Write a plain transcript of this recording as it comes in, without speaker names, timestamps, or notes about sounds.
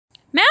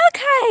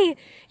Malachi,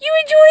 you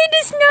enjoying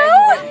the snow?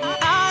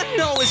 I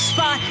know a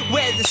spot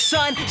where the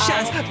sun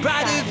shines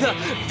brighter. The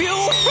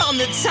view from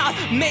the top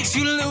makes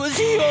you lose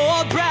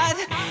your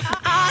breath.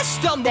 I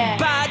stumble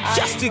by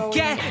just to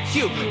get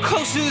you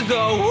closer.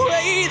 The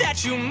way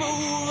that you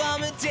move,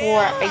 I'm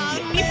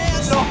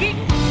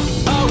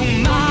oh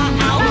my,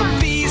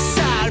 I'll be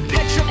sad,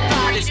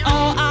 petrified is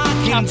all I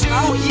can do.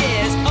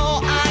 Yes,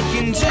 all I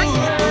can do.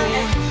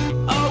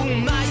 Oh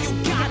my, you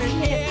got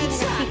an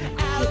inside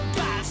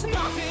alibi, it's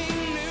nothing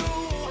new.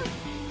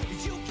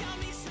 You got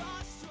me so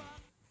strong.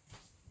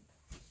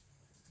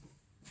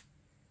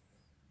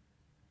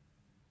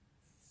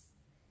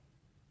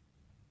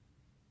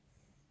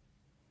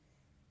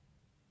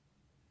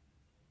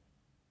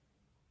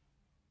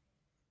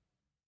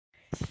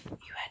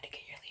 You had to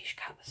get your leash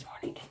cut this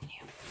morning, didn't you?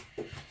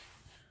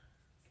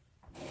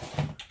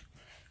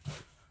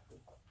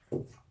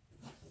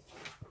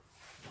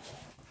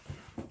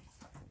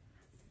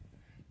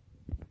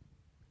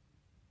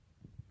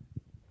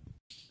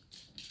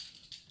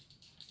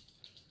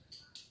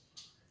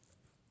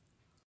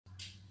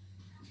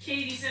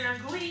 Katie's in her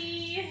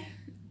glee.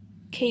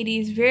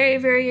 Katie's very,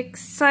 very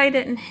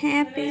excited and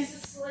happy.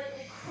 Vanessa's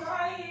slightly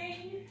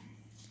crying.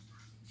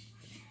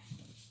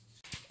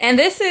 And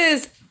this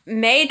is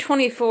May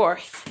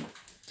 24th.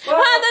 Well,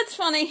 Ah, that's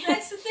funny.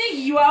 That's the thing.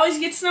 You always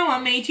get snow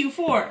on May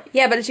 24.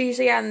 Yeah, but it's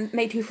usually on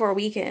May 24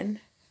 weekend.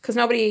 Because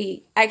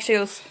nobody actually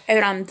goes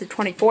out on the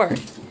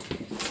 24th.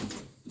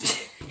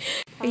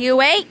 Are you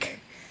awake?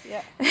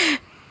 Yeah.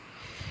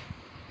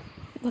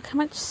 Look how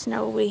much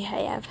snow we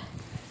have.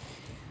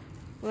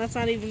 Well, that's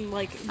not even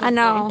like the I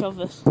know. point of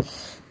this.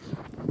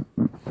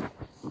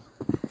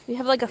 We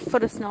have like a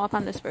foot of snow up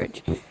on this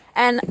bridge.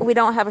 And we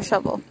don't have a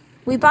shovel.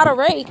 We bought a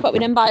rake, but we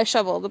didn't buy a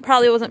shovel. That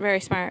probably wasn't very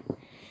smart.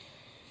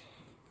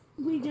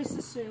 We just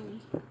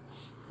assumed.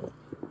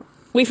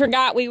 We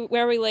forgot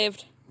where we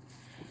lived.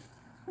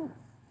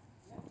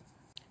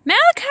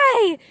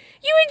 Malachi!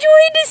 You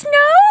enjoying the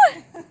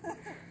snow?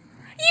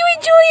 You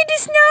enjoying the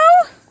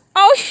snow?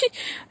 Oh,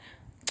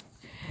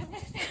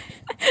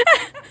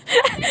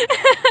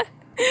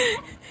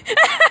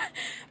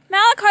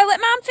 Malachi,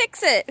 let Mom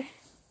fix it.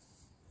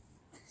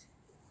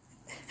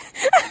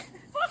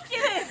 Fuck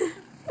it!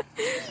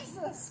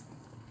 Jesus!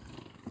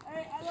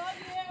 Alright, I love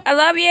you. I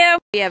love you.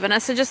 Yeah,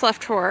 Vanessa just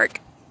left for work.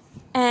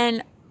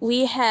 And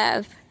we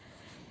have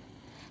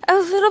a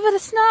little bit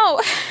of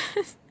snow.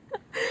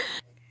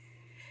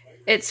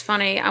 It's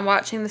funny. I'm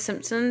watching The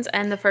Simpsons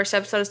and the first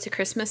episode is the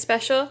Christmas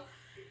special.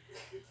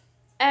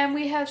 And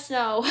we have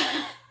snow.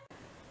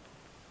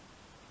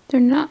 They're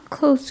not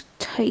closed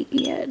tight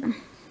yet.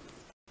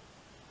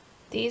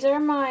 These are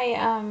my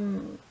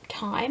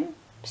time.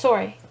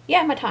 Sorry.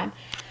 Yeah, my time.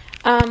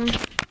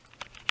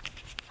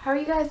 How are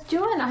you guys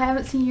doing? I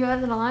haven't seen you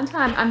guys in a long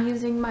time. I'm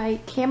using my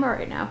camera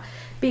right now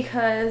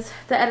because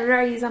the editor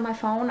I use on my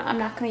phone I'm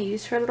not going to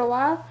use for a little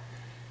while.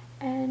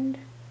 And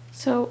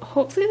so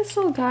hopefully this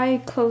little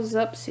guy closes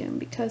up soon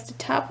because the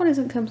top one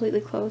isn't completely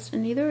closed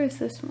and neither is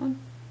this one.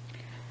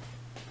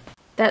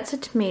 That's a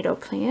tomato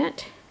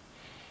plant.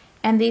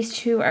 And these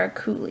two are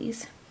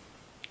coulis.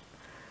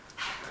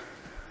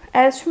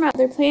 As for my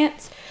other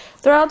plants,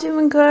 they're all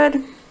doing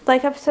good.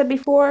 Like I've said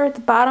before,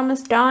 the bottom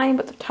is dying,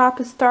 but the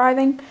top is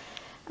thriving.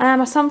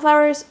 My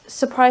sunflower is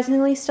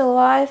surprisingly still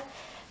alive,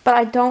 but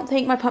I don't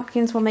think my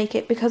pumpkins will make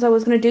it because I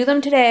was going to do them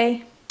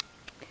today.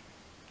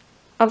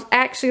 I was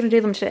actually going to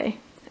do them today,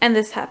 and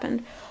this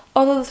happened.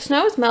 Although the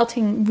snow is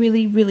melting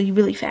really, really,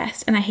 really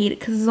fast, and I hate it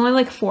because it's only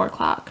like 4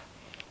 o'clock.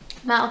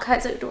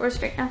 Malachi's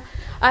outdoors right now.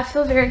 I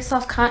feel very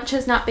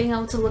self-conscious not being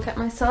able to look at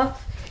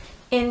myself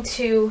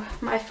into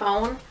my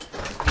phone.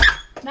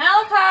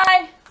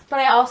 Malachi! But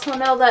I also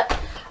know that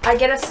I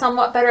get a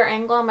somewhat better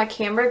angle on my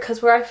camera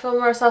because where I feel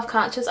more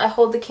self-conscious, I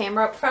hold the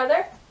camera up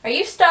further. Are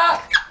you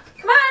stuck?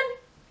 Come on!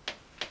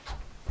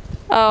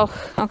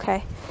 Oh,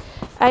 okay.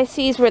 I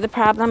see is where the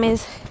problem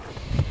is.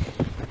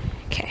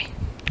 Okay.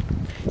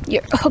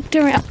 You're hooked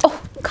around.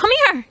 Oh, come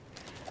here!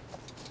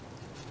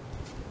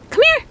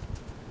 Come here!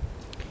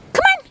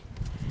 Come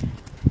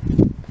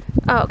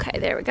on! Okay,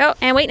 there we go.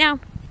 And wait now.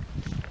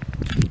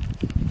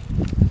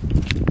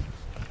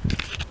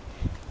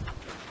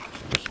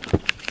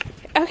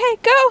 Okay,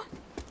 go!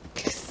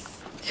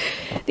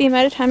 The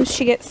amount of times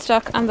she gets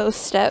stuck on those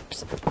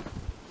steps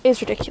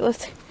is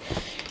ridiculous.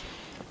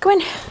 Go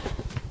in.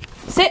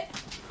 Sit.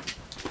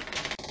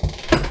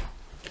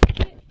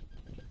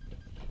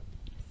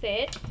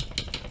 Sit.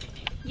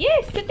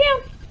 Yes, sit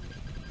down.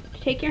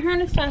 Take your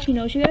harness off. You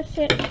know you gotta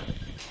sit.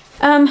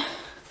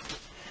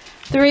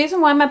 The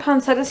reason why my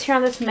poinsettia is here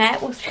on this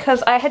mat was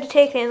because I had to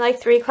take it in like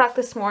 3 o'clock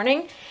this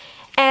morning.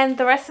 And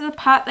the rest of the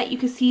pot that you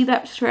could see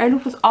that was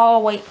red was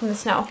all white from the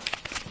snow.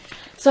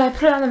 So I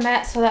put it on the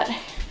mat so that,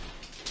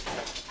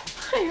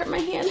 I hurt my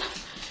hand,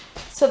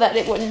 so that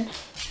it wouldn't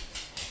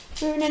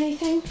ruin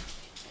anything.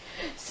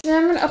 So now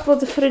I'm going to upload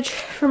the footage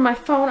from my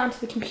phone onto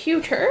the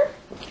computer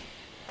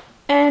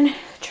and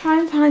try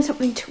and find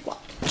something to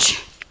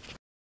watch.